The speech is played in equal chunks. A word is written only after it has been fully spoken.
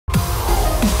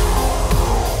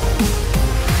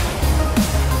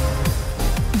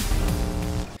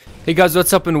Hey guys,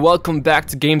 what's up and welcome back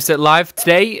to GameSet Live.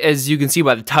 Today, as you can see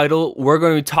by the title, we're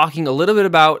going to be talking a little bit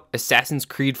about Assassin's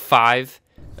Creed 5,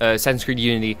 Assassin's Creed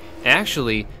Unity, and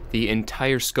actually the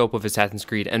entire scope of Assassin's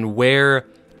Creed and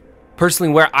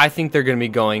personally where I think they're going to be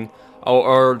going,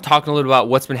 or talking a little about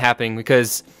what's been happening,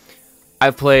 because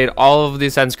I've played all of the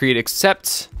Assassin's Creed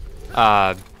except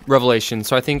Revelation,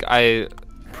 so I think I'm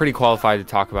pretty qualified to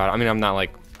talk about it. I mean, I'm not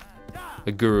like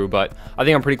a guru, but I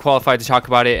think I'm pretty qualified to talk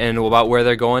about it and about where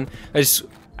they're going. I just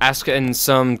asking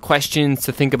some questions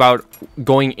to think about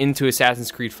going into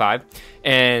Assassin's Creed 5.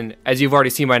 And as you've already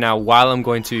seen by now, while I'm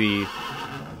going to be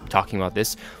talking about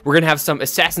this, we're going to have some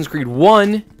Assassin's Creed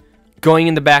 1 going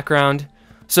in the background.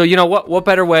 So you know what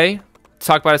better way to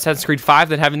talk about Assassin's Creed 5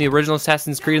 than having the original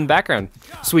Assassin's Creed in the background?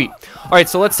 Sweet. Alright,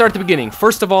 so let's start at the beginning.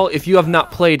 First of all, if you have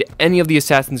not played any of the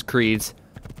Assassin's Creeds,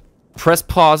 press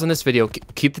pause on this video,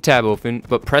 keep the tab open,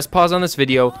 but press pause on this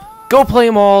video, go play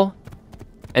them all,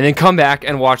 and then come back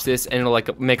and watch this, and it'll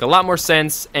like make a lot more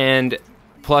sense, and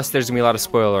plus there's gonna be a lot of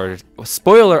spoiler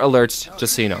alerts,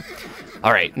 just so you know.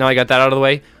 Alright, now I got that out of the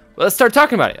way, let's start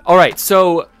talking about it. Alright,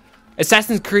 so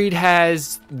Assassin's Creed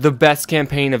has the best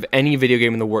campaign of any video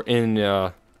game in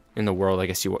the world, I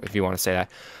guess if you want to say that.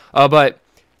 But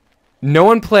no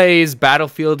one plays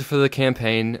Battlefield for the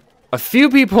campaign. A few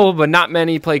people, but not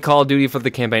many, play Call of Duty for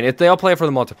the campaign. They all play for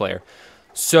the multiplayer.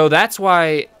 So that's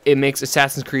why it makes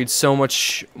Assassin's Creed so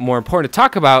much more important to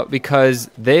talk about, because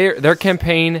their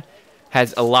campaign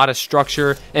has a lot of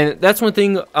structure. And that's one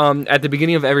thing, at the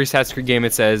beginning of every Assassin's Creed game,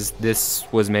 it says this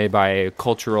was made by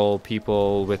cultural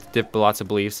people with lots of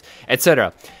beliefs,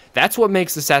 etc. That's what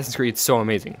makes Assassin's Creed so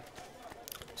amazing.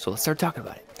 So let's start talking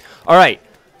about it. Alright.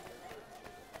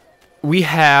 We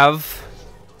have...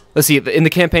 Let's see, in the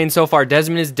campaign so far,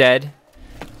 Desmond is dead.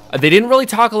 They didn't really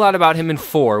talk a lot about him in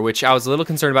 4, which I was a little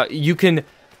concerned about. You can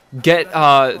get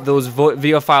those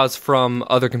video files from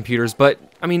other computers, but,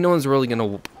 I mean, no one's really going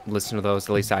to listen to those,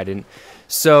 at least I didn't.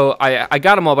 So, I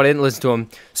got them all, but I didn't listen to them.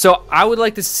 So, I would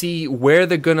like to see where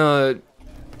they're going to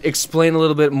explain a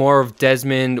little bit more of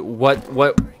Desmond,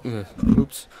 where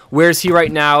is he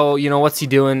right now, you know, what's he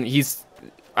doing?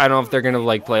 I don't know if they're going to,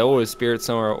 like, play, his spirit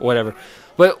somewhere, or whatever.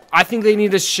 But I think they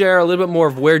need to share a little bit more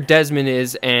of where Desmond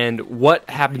is and what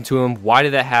happened to him, why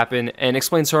did that happen, and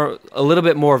explain a little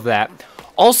bit more of that.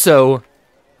 Also,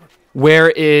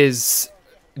 where is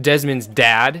Desmond's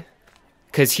dad?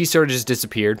 Because he sort of just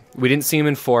disappeared. We didn't see him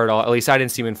in 4 at all. At least I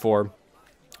didn't see him in 4.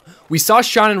 We saw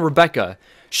Sean and Rebecca.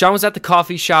 Sean was at the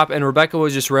coffee shop, and Rebecca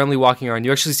was just randomly walking around.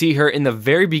 You actually see her in the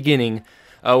very beginning.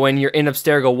 When you're in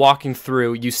Abstergo walking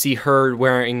through, you see her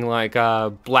wearing like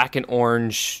a black and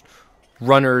orange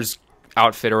runner's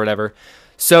outfit or whatever.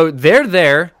 So they're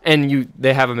there, and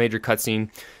they have a major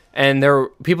cutscene, and there are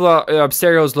people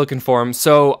Abstergo's looking for him.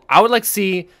 So I would like to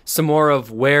see some more of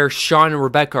where Sean and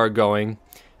Rebecca are going,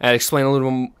 and explain a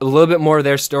little bit more of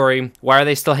their story. Why are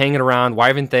they still hanging around? Why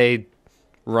haven't they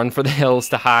run for the hills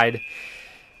to hide?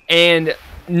 And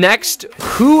next,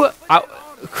 who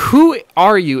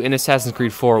are you in Assassin's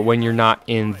Creed 4 when you're not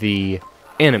in the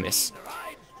Animus?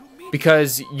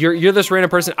 Because you're this random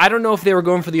person. I don't know if they were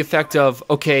going for the effect of,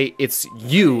 okay, it's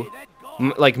you,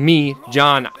 like me,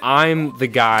 John, I'm the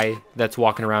guy that's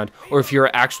walking around, or if you're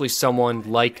actually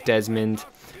someone like Desmond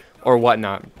or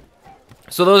whatnot.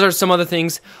 So those are some other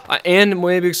things, and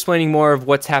maybe explaining more of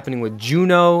what's happening with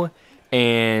Juno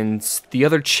and the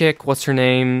other chick. What's her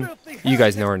name? You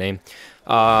guys know her name.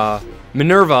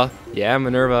 Minerva. Yeah,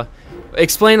 Minerva.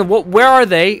 Explain where are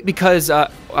they, because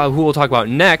who we'll talk about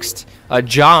next,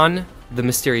 John, the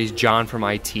mysterious John from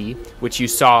IT, which you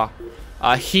saw,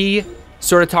 he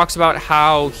sort of talks about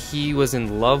how he was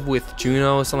in love with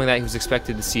Juno, something like that. He was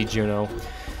expected to see Juno,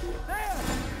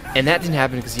 and that didn't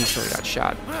happen because he sort of got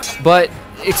shot. But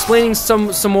explaining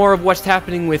some more of what's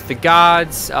happening with the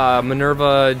gods,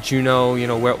 Minerva, Juno, you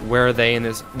know, where are they in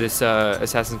this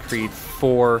Assassin's Creed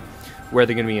 4, where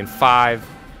they're going to be in 5,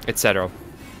 etc.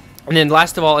 And then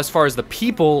last of all, as far as the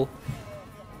people,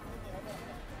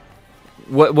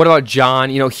 what about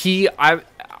John? You know, I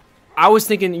was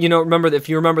thinking, you know, if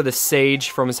you remember the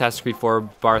Sage from Assassin's Creed 4,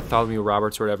 Bartholomew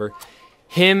Roberts or whatever,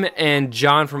 him and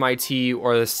John from IT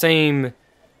are the same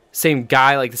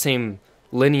guy, like the same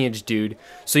lineage dude.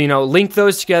 So, you know, link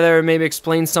those together, maybe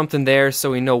explain something there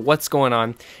so we know what's going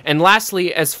on. And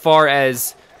lastly, as far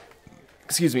as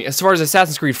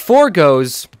Assassin's Creed 4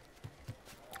 goes,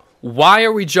 why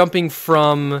are we jumping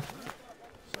from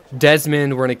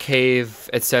Desmond, we're in a cave,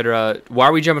 etc.? Why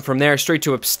are we jumping from there straight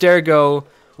to Abstergo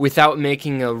without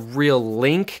making a real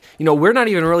link? You know, we're not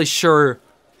even really sure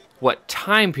what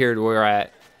time period we're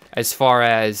at, as far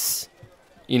as,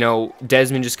 you know,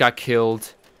 Desmond just got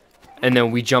killed. and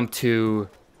then we jump to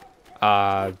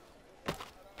Abstergo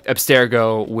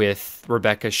with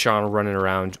Rebecca, Sean running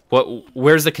around.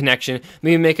 Where's the connection?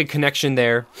 Maybe make a connection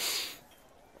there.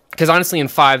 Because honestly, in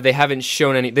 5, they haven't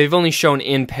shown any. They've only shown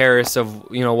in Paris of,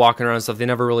 you know, walking around and stuff. They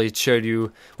never really showed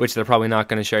you, which they're probably not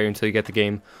going to show you until you get the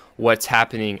game, what's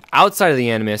happening outside of the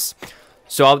Animus.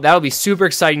 So that'll be super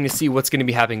exciting to see what's going to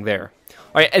be happening there.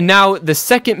 All right, and now the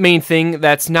second main thing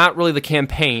that's not really the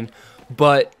campaign,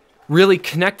 but really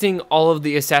connecting all of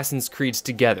the Assassin's Creeds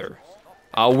together.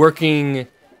 Working,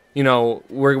 you know,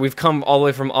 we've come all the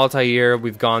way from Altair.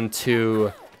 We've gone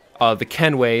to the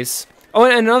Kenways. Oh,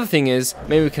 and another thing is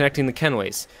maybe connecting the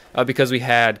Kenways, because we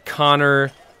had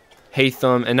Connor,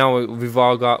 Haytham, and now we've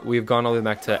gone all the way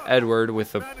back to Edward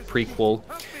with the prequel.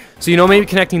 So, you know, maybe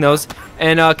connecting those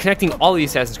and connecting all the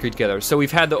Assassin's Creed together. So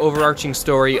we've had the overarching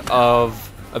story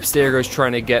of Abstergo's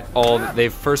trying to get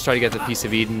they've first tried to get the Piece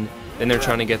of Eden, then they're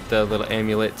trying to get the little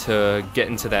amulet to get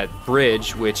into that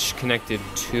bridge, which connected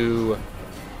to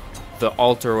the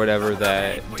altar or whatever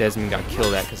that Desmond got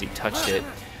killed at because he touched it.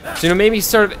 So, you know, maybe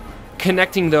sort of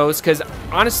connecting those, because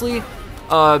honestly,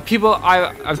 people,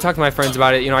 I've talked to my friends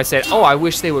about it. You know, I said, oh, I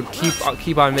wish they would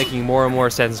keep on making more and more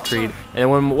Assassin's Creed.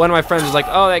 And when one of my friends was like,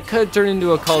 oh, that could turn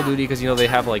into a Call of Duty, because, you know, they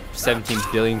have like 17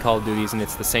 billion Call of Duties and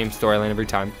it's the same storyline every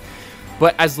time.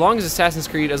 But as long as Assassin's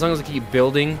Creed, as long as they keep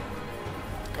building,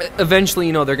 eventually,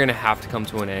 you know, they're gonna have to come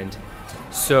to an end.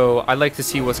 So I'd like to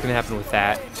see what's gonna happen with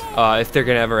that, if they're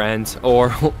gonna ever end,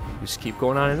 or just keep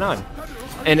going on and on.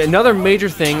 And another major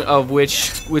thing of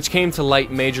which came to light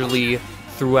majorly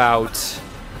throughout,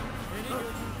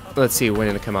 let's see, when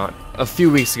did it come out? A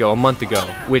few weeks ago, a month ago,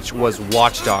 which was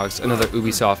Watch Dogs, another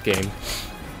Ubisoft game.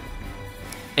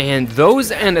 And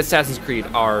those and Assassin's Creed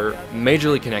are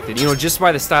majorly connected, you know, just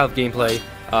by the style of gameplay.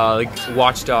 Like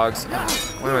Watch Dogs,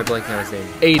 why am I blanking on his name?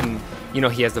 Aiden, you know,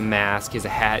 he has a mask, he has a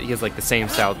hat, he has like the same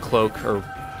style cloak or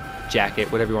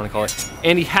jacket, whatever you want to call it,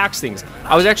 and he hacks things.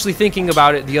 I was actually thinking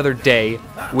about it the other day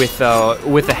with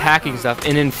the hacking stuff,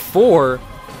 and in 4,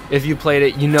 if you played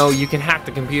it, you know you can hack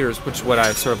the computers, which is what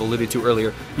I sort of alluded to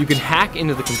earlier. You can hack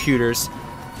into the computers,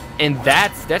 and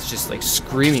that's just like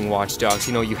screaming Watch Dogs.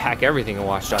 You know, you hack everything in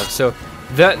Watch Dogs. So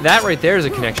that right there is a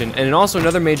connection, and also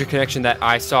another major connection that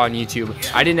I saw on YouTube.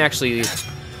 I didn't actually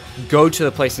go to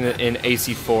the place in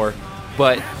AC4,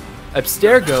 but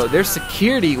Abstergo, their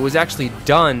security was actually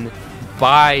done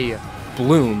by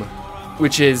Bloom,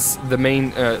 which is the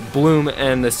main Bloom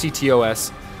and the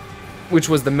CTOS, which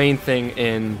was the main thing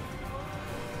in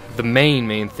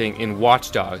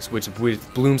Watch Dogs, which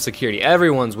with Bloom security.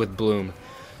 Everyone's with Bloom.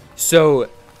 So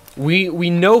we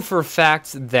know for a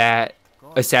fact that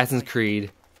Assassin's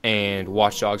Creed and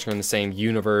Watch Dogs are in the same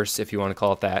universe, if you want to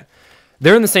call it that.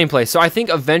 They're in the same place. So I think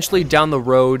eventually down the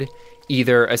road,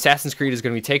 either Assassin's Creed is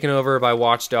going to be taken over by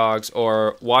Watch Dogs,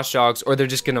 or they're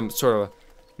just going to sort of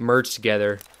merge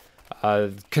together,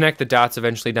 connect the dots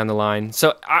eventually down the line.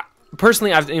 So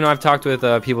personally, I've talked with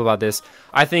people about this.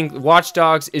 I think Watch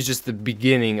Dogs is just the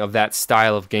beginning of that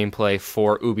style of gameplay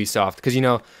for Ubisoft, because, you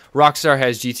know, Rockstar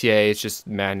has GTA, it's just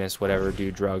madness, whatever,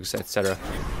 do drugs, etc.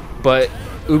 But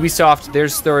Ubisoft, their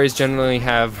stories generally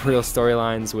have real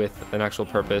storylines with an actual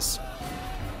purpose,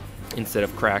 instead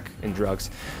of crack and drugs.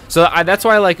 So that's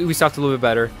why I like Ubisoft a little bit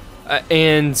better.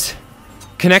 And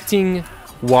connecting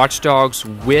Watch Dogs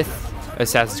with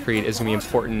Assassin's Creed is going to be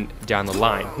important down the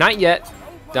line. Not yet.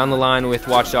 Down the line with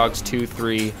Watch Dogs 2,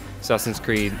 3, Assassin's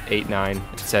Creed 8, 9,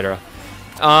 etc.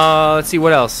 Let's see,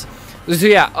 what else? So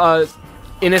yeah,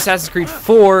 in Assassin's Creed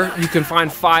 4, you can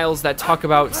find files that talk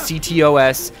about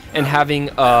CTOS and having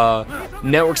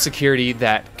network security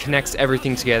that connects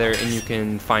everything together, and you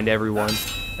can find everyone.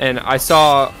 And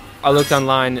I looked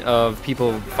online of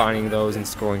people finding those and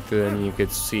scrolling through them, and you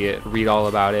could see it, read all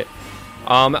about it.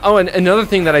 Oh, and another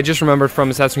thing that I just remembered from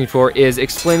Assassin's Creed 4 is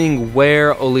explaining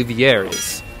where Olivier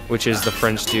is, which is the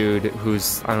French dude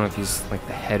who's, I don't know if he's like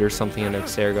the head or something in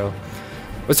Abstergo.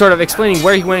 But sort of explaining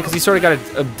where he went, because he sort of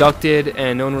got abducted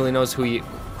and no one really knows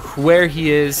where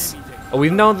he is. We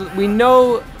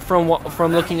know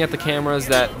from looking at the cameras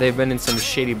that they've been in some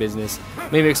shady business.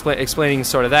 Maybe explaining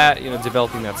sort of that, you know,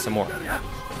 developing that some more.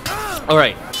 All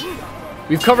right.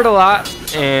 We've covered a lot,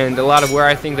 and a lot of where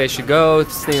I think they should go,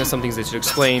 some things they should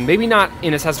explain. Maybe not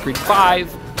in Assassin's Creed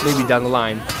 5, maybe down the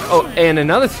line. Oh, and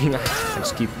another thing, I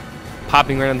just keep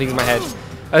popping random things in my head.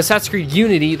 Assassin's Creed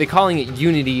Unity, they're calling it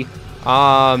Unity.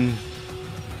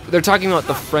 They're talking about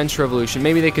the French Revolution.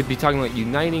 Maybe they could be talking about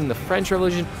uniting the French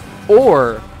Revolution,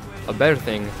 or, a better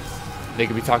thing, they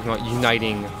could be talking about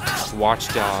uniting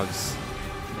Watch Dogs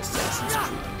and Assassin's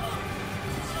Creed.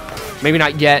 Maybe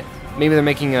not yet. Maybe they're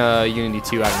making a Unity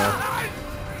 2, I don't know.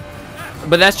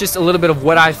 But that's just a little bit of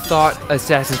what I thought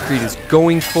Assassin's Creed is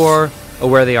going for, or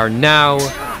where they are now,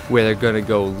 where they're gonna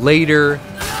go later.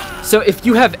 So if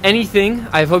you have anything,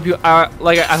 I hope you are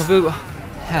I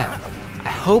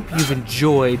hope you've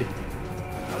enjoyed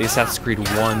the Assassin's Creed 1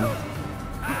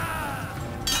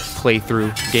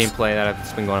 playthrough gameplay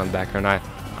that's been going on in the background.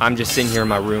 I'm just sitting here in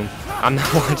my room. I'm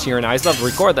not watching right now. I still have to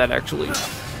record that actually.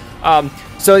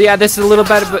 So yeah, this is a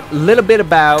little bit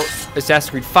about Assassin's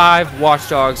Creed 5, Watch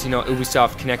Dogs, you know,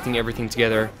 Ubisoft connecting everything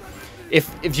together.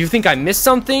 If you think I missed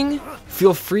something,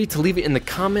 feel free to leave it in the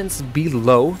comments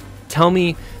below. Tell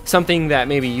me something that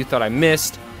maybe you thought I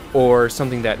missed, or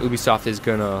something that Ubisoft is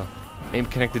gonna maybe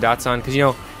connect the dots on, because you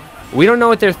know, we don't know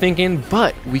what they're thinking,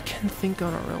 but we can think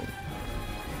on our own.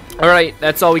 Alright,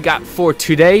 that's all we got for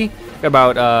today.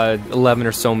 About 11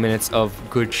 or so minutes of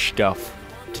good stuff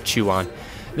to chew on.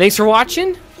 Thanks for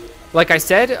watching. Like I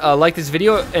said, like this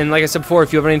video, and like I said before,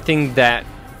 if you have anything that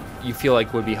you feel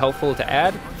like would be helpful to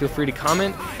add, feel free to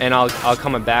comment, and I'll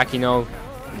comment back, you know,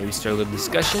 maybe start a little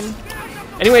discussion.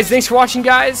 Anyways, thanks for watching,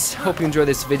 guys. Hope you enjoyed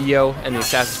this video and the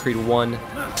Assassin's Creed 1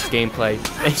 gameplay.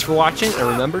 Thanks for watching, and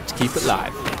remember to keep it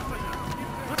live.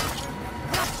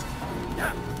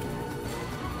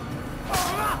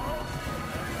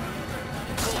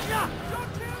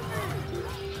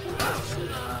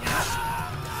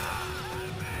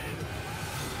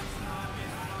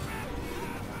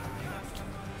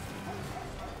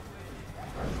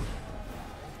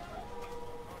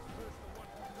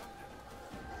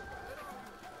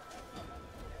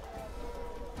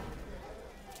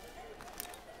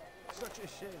 Such a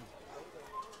shame.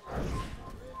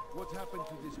 What happened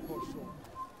to this poor soul?